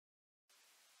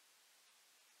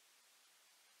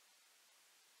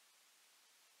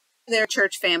Hey there,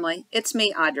 church family. It's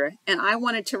me, Audra, and I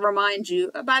wanted to remind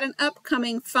you about an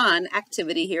upcoming fun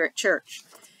activity here at church.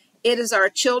 It is our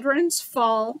Children's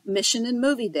Fall Mission and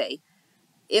Movie Day.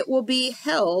 It will be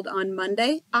held on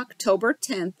Monday, October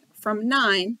 10th from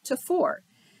 9 to 4.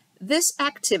 This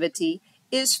activity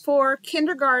is for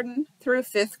kindergarten through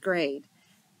 5th grade.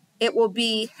 It will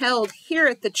be held here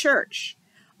at the church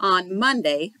on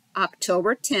Monday,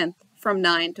 October 10th from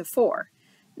 9 to 4.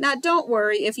 Now, don't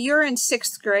worry, if you're in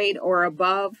 6th grade or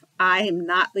above, I am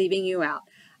not leaving you out.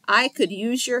 I could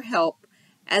use your help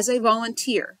as a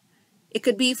volunteer. It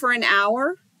could be for an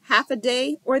hour, half a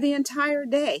day, or the entire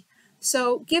day.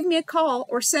 So give me a call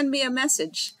or send me a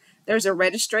message. There's a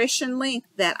registration link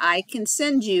that I can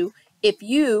send you if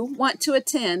you want to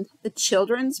attend the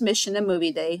Children's Mission and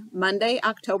Movie Day, Monday,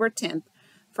 October 10th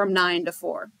from 9 to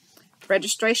 4.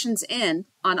 Registrations end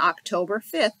on October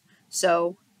 5th,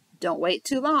 so don't wait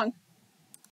too long.